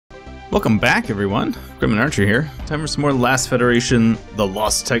Welcome back, everyone. Grim and Archer here. Time for some more Last Federation, The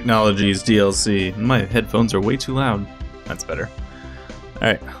Lost Technologies DLC. My headphones are way too loud. That's better.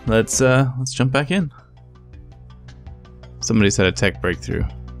 Alright, let's jump back in. Somebody's had a tech breakthrough.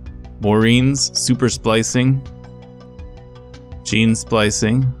 Maureen's super splicing. Gene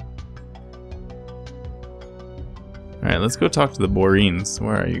splicing. Alright, let's go talk to the Boreans.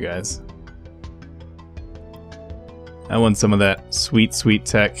 Where are you guys? I want some of that sweet, sweet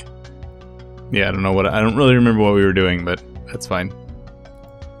tech. Yeah, I don't really remember what we were doing, but that's fine.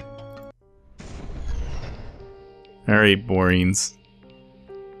 Alright, Boreans.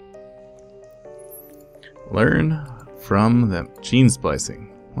 Learn from them. Gene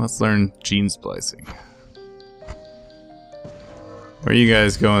splicing. Let's learn gene splicing. Where are you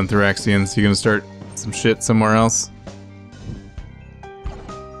guys going, Thoraxians? You gonna start some shit somewhere else?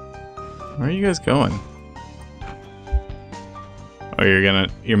 Where are you guys going? Oh,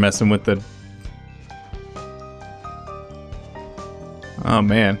 you're messing with the... Oh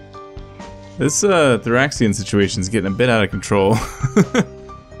man, this Thoraxian situation is getting a bit out of control.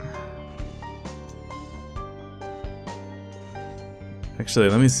 Actually,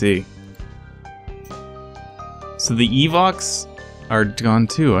 let me see. So the Evox are gone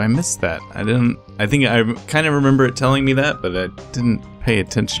too. I missed that. I think I kind of remember it telling me that, but I didn't pay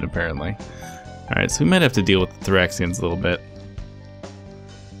attention apparently. All right, so we might have to deal with the Thoraxians a little bit.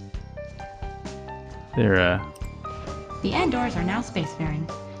 They're The Andors are now spacefaring.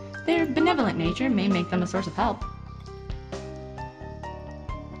 Their benevolent nature may make them a source of help.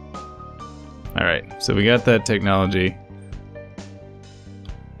 Alright, so we got that technology.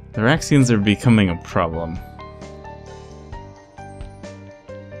 The Thoraxians are becoming a problem.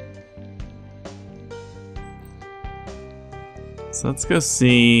 So let's go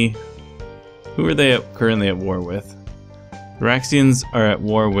see... Who are they currently at war with? The Thoraxians are at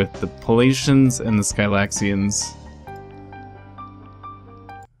war with the Palatians and the Skylaxians.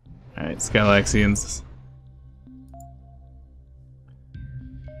 Alright, Skylaxians.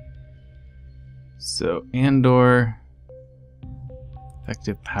 So, Andor.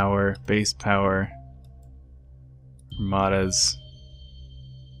 Effective power, base power. Armadas.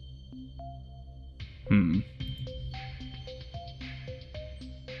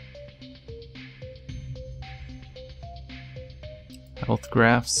 Health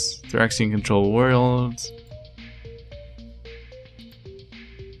graphs. Thoraxian control worlds.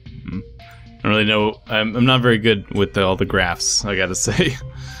 I don't really know. I'm not very good with all the graphs, I gotta say.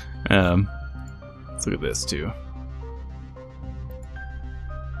 Let's look at this too.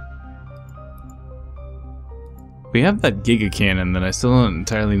 We have that Giga Cannon that I still don't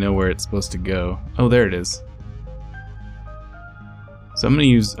entirely know where it's supposed to go. Oh, there it is. So I'm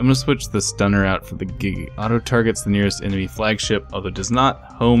gonna switch the stunner out for the Giga. Auto targets the nearest enemy flagship, although does not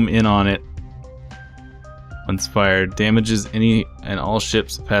home in on it. Once fired, damages any and all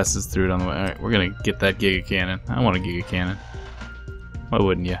ships it passes through it on the way. Alright, we're gonna get that Giga Cannon. I want a Giga Cannon. Why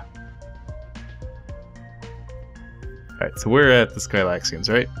wouldn't you? Alright, so we're at the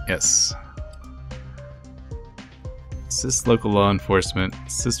Skylaxians, right? Yes. Assist local law enforcement.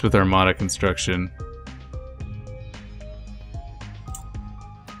 Assist with armada construction.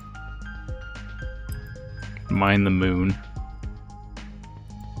 Mine the moon.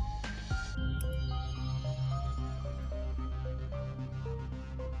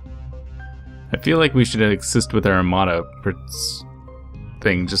 I feel like we should assist with our armada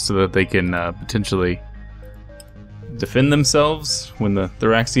thing just so that they can potentially defend themselves when the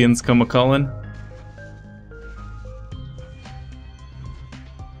Thoraxians come a-calling.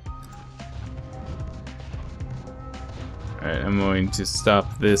 Alright, I'm going to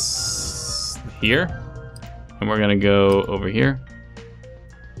stop this here, and we're gonna go over here.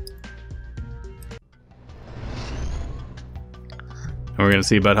 And we're gonna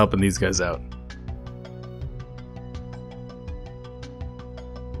see about helping these guys out.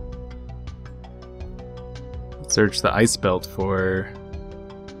 Search the ice belt for...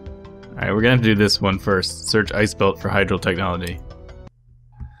 Alright, we're gonna have to do this one first. Search ice belt for hydro technology.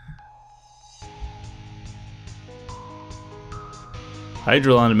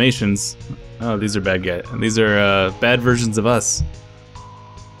 Hydro animations. Oh, these are bad guys. These are bad versions of us.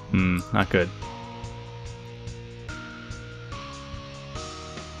 Not good.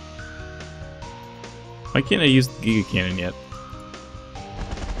 Why can't I use the Giga Cannon yet?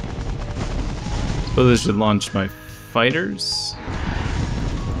 Suppose I should launch my fighters.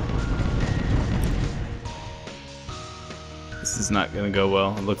 This is not gonna go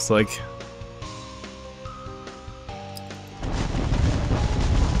well, it looks like.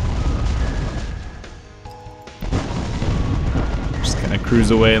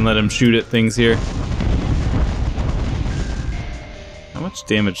 cruise away and let him shoot at things here. How much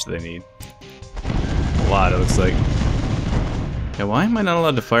damage do they need? A lot, it looks like. Yeah, why am I not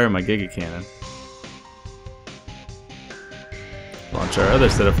allowed to fire my Giga Cannon? Launch our other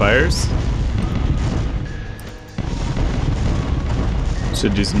set of fires.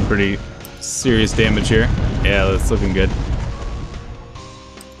 Should do some pretty serious damage here. Yeah, that's looking good.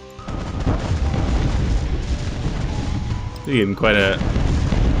 We're getting quite a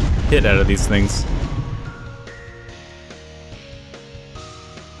hit out of these things.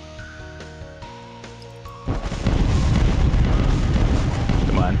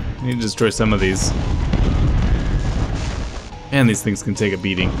 Come on, we need to destroy some of these. Man, these things can take a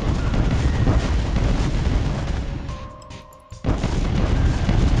beating.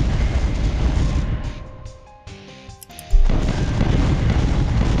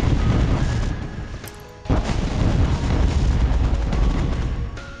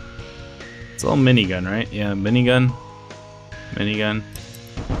 It's all minigun, right? Yeah, minigun. Minigun.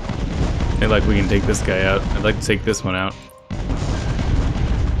 Hey, like we can take this guy out. I'd like to take this one out.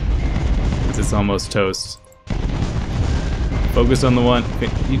 It's almost toast. Focus on the one.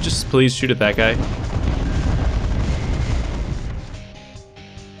 Can you just please shoot at that guy?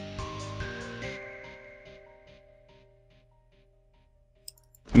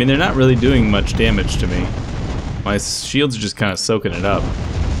 I mean, they're not really doing much damage to me. My shields are just kind of soaking it up.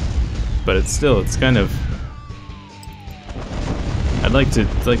 But it's kind of... I'd like to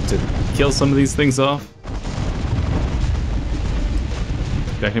kill some of these things off.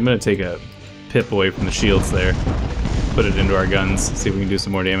 In fact, I'm gonna take a pip away from the shields there. Put it into our guns, see if we can do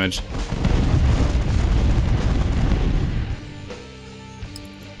some more damage.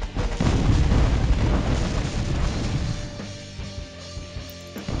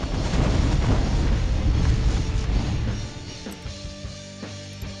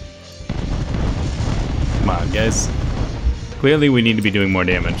 Come on, guys. Clearly we need to be doing more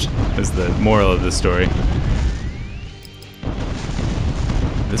damage, is the moral of this story.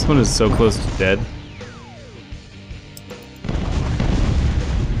 This one is so close to dead.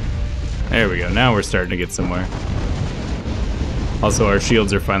 There we go, now we're starting to get somewhere. Also, our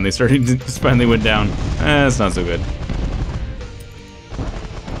shields are finally starting to finally went down. That's not so good.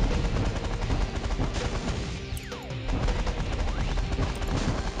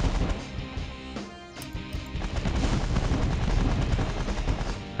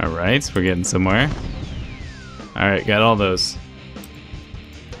 Alright, we're getting somewhere. Alright, got all those.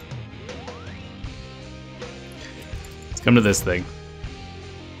 Let's come to this thing.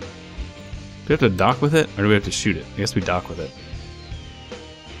 Do we have to dock with it, or do we have to shoot it? I guess we dock with it.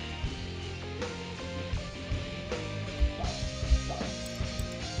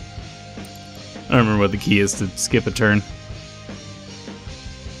 I don't remember what the key is to skip a turn.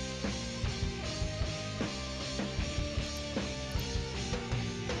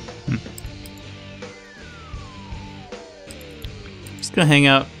 Just gonna hang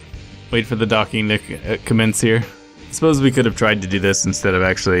out, wait for the docking to commence here. I suppose we could have tried to do this instead of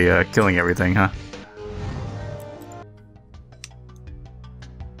actually killing everything, huh?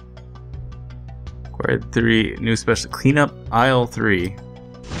 Acquired 3 new special cleanup aisle 3.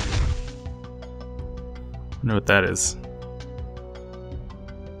 Wonder what that is.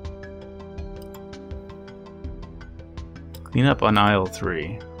 Clean up on aisle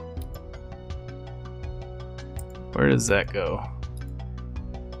 3. Where does that go?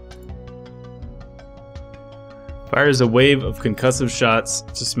 Fires a wave of concussive shots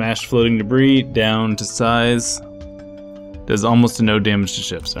to smash floating debris down to size. Does almost no damage to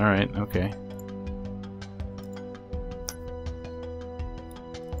ships. Alright, okay.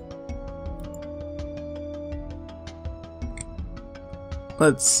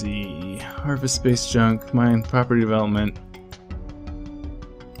 Let's see. Harvest space junk, mine property development.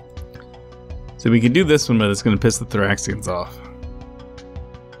 So we can do this one, but it's going to piss the Thoraxians off.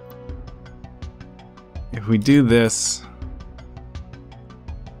 If we do this,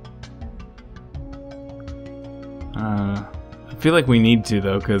 I feel like we need to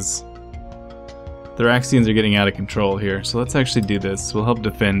though, because Thoraxians are getting out of control here. So let's actually do this. We'll help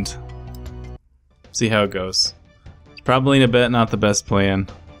defend. See how it goes. It's probably in a bet not the best plan.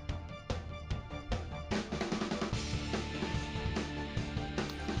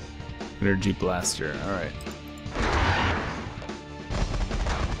 Energy blaster. All right.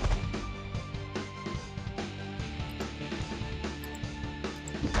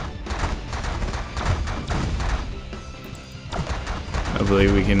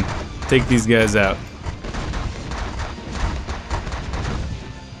 Hopefully we can take these guys out.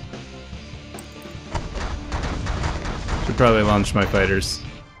 Should probably launch my fighters.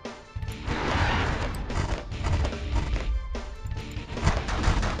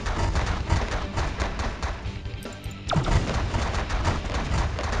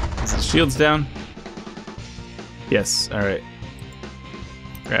 Is the shields down? Yes, alright.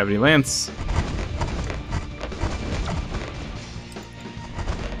 Gravity Lance.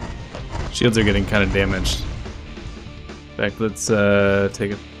 Shields are getting kind of damaged. In fact, let's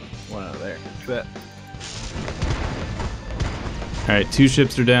take one out of there. Look at that. Alright, 2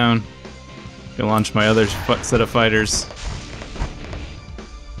 ships are down. Gonna launch my other set of fighters.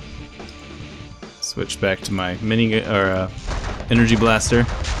 Switch back to my energy blaster.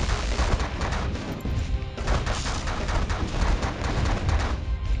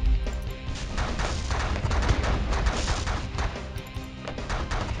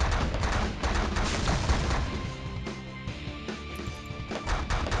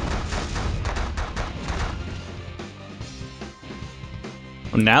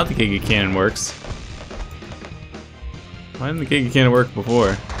 Well, now the Giga Cannon works. Why didn't the Giga Cannon work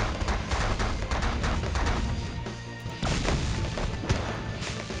before?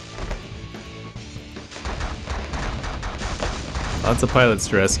 Lots of pilots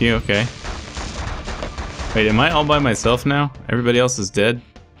to rescue, okay. Wait, am I all by myself now? Everybody else is dead?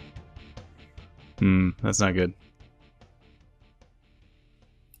 That's not good.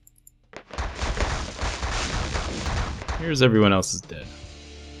 Here's everyone else is dead.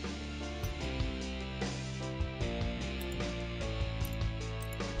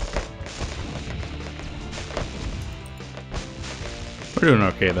 We're doing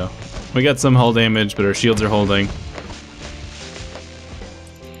okay though. We got some hull damage, but our shields are holding.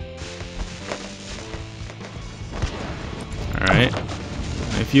 Alright.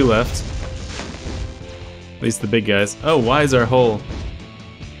 A few left. At least the big guys. Oh, why is our hull...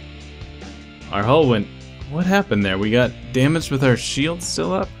 Our hull went... What happened there? We got damaged with our shield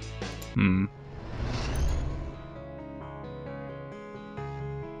still up?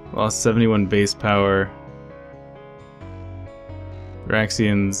 Lost 71 base power.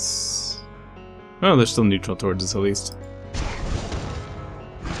 Raxians... Oh, they're still neutral towards us at least.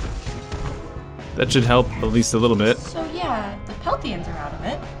 That should help at least a little bit. So yeah, the Peltians are out of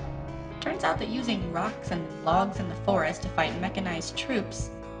it. Turns out that using rocks and logs in the forest to fight mechanized troops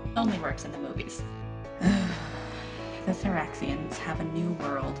only works in the movies. The Thraxians have a new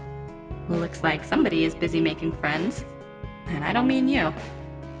world. Looks like somebody is busy making friends. And I don't mean you.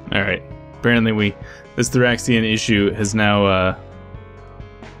 Alright. Apparently this Thraxian issue has now,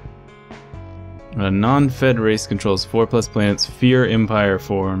 a non-fed race controls 4+ planets. Fear Empire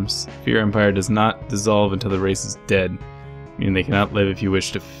forms. Fear Empire does not dissolve until the race is dead. Meaning they cannot live if you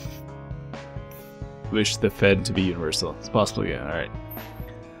wish to wish the Fed to be universal. It's possible, yeah, alright.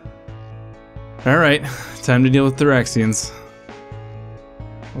 Alright, time to deal with the Thraxians.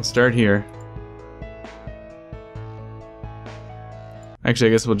 We'll start here. Actually,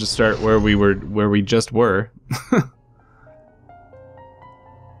 I guess we'll just start where we just were.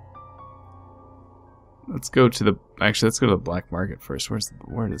 Let's go to the... Actually, let's go to the black market first. Where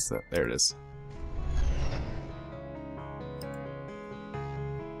is that? There it is.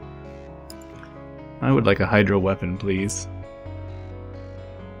 I would like a hydro weapon, please.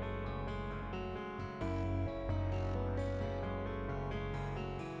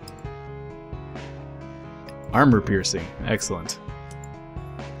 Armor piercing. Excellent.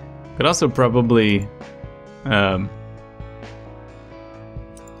 Could also probably...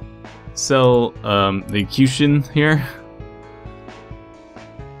 sell the Acutian here.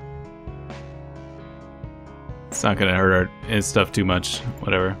 It's not gonna hurt his stuff too much.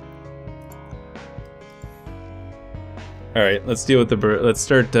 Whatever. All right, let's deal with the. Let's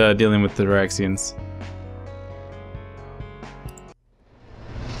start dealing with the Raxians.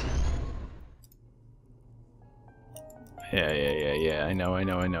 Yeah. I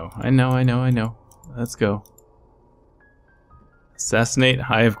know. Let's go. Assassinate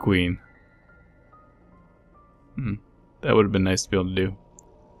Hive Queen. That would have been nice to be able to do.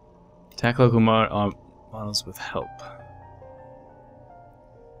 Attack local models with help.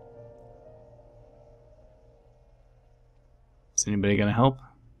 Is anybody gonna help?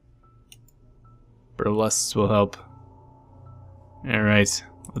 Burlests will help. Alright,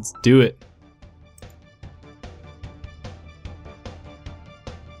 let's do it.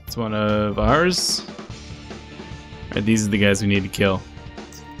 It's one of ours. Alright, these are the guys we need to kill.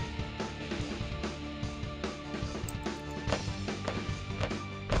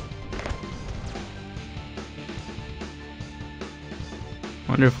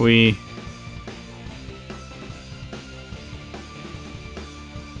 Wonder if we...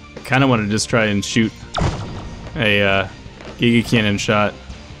 I kind of want to just try and shoot a Giga Cannon shot.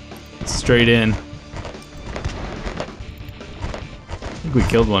 Straight in. I think we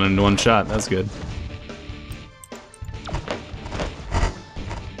killed one in one shot. That's good.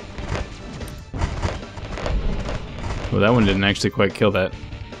 Well, that one didn't actually quite kill that.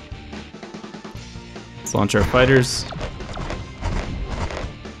 Let's launch our fighters.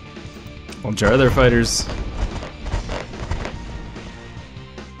 Launch our other fighters.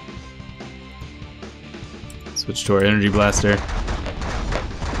 Switch to our energy blaster.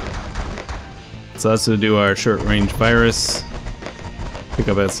 Let's also do our short-range virus. Pick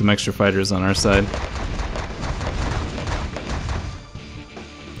up some extra fighters on our side.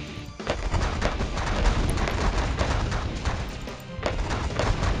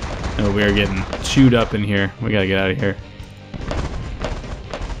 Oh, we are getting chewed up in here. We gotta get out of here.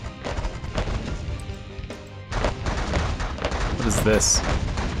 What is this?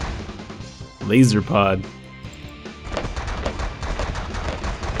 Laser pod.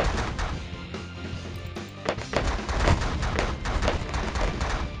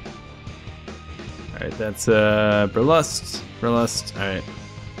 Alright, that's Burlust. Burlust. Alright.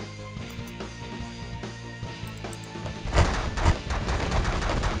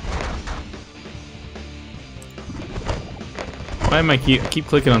 Why am I keep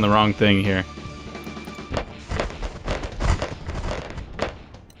clicking on the wrong thing here?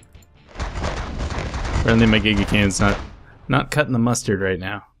 Apparently my Giga Cannon's not cutting the mustard right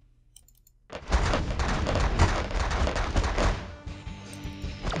now.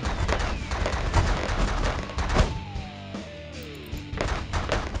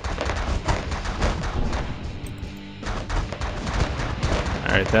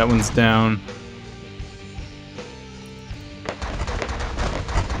 Alright, that one's down.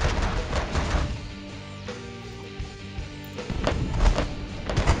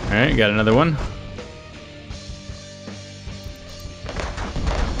 Alright, got another one.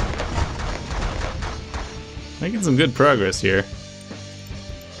 Making some good progress here.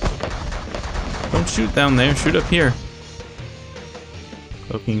 Don't shoot down there, shoot up here.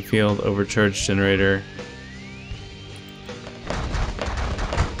 Cloaking field, overcharge generator.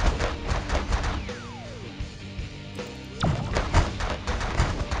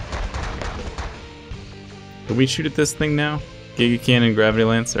 Can we shoot at this thing now? Giga Cannon, Gravity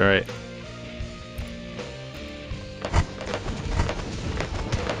Lance, alright.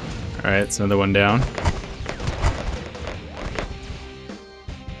 Alright, it's another one down.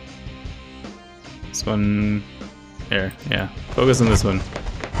 This one... There, yeah. Focus on this one.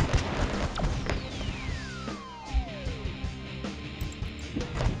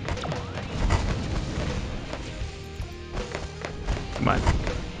 Come on.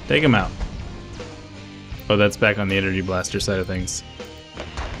 Take him out. Oh, that's back on the energy blaster side of things.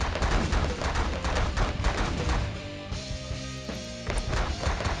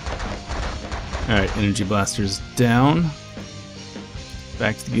 Alright, energy blaster's down.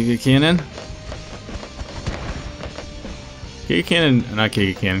 Back to the Giga Cannon. Giga Cannon, not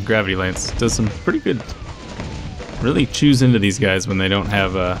Giga Cannon, Gravity Lance does some pretty good. Really chews into these guys when they don't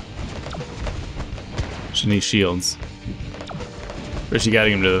have any shields. First, you gotta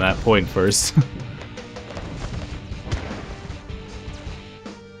get him to that point first.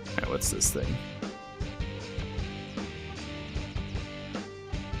 What's this thing?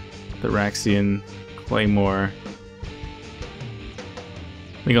 The Raxian Claymore.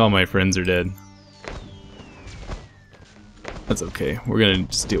 I think all my friends are dead. That's okay. We're gonna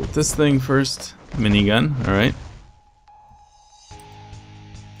just deal with this thing first. Minigun, alright.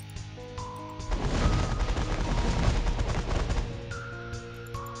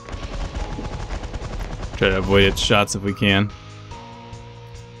 Try to avoid its shots if we can.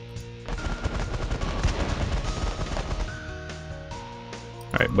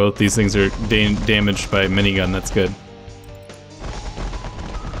 Alright, both these things are damaged by minigun, that's good.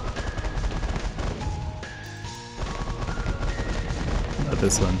 How about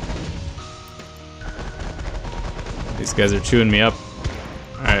this one? These guys are chewing me up.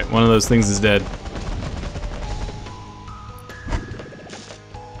 Alright, one of those things is dead.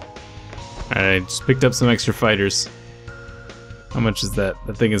 Alright, I just picked up some extra fighters. How much is that?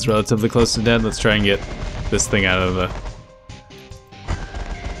 That thing is relatively close to dead. Let's try and get this thing out of the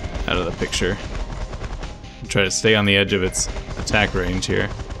picture. Try to stay on the edge of its attack range here.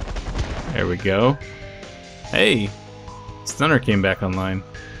 There we go. Hey! Stunner came back online.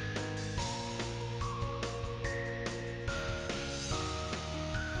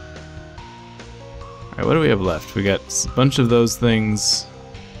 Alright, what do we have left? We got a bunch of those things.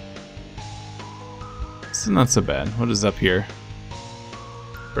 This is not so bad. What is up here?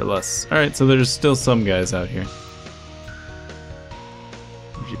 Burlesque. Alright, so there's still some guys out here.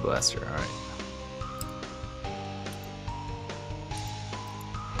 blaster, alright.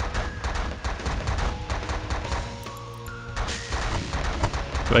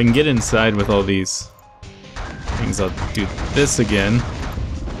 If I can get inside with all these things, I'll do this again.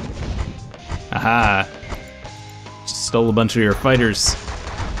 Aha! Just stole a bunch of your fighters.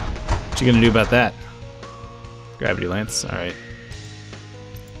 What you gonna do about that? Gravity lance, alright.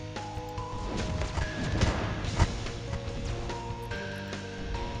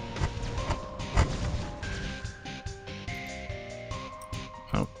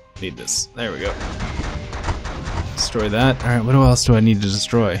 Oh, need this. There we go. Destroy that. Alright, what else do I need to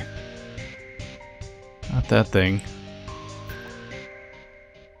destroy? Not that thing.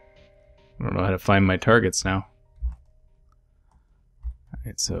 I don't know how to find my targets now.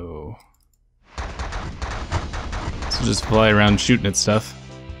 Alright, so just fly around shooting at stuff.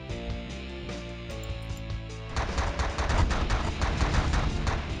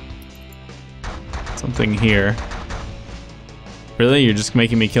 Something here. Really? You're just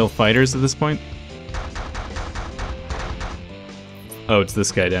making me kill fighters at this point? Oh, it's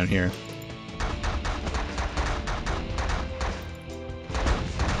this guy down here.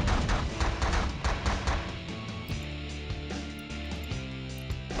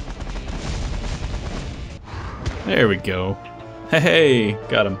 There we go. Hey,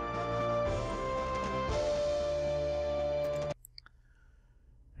 got him.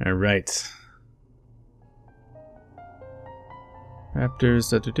 All right.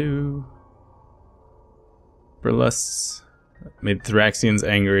 Raptors, da-da-do. Burlesks. Made Thraxians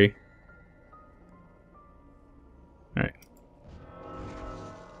angry. Alright.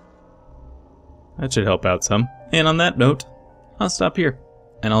 That should help out some. And on that note, I'll stop here.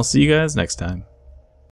 And I'll see you guys next time.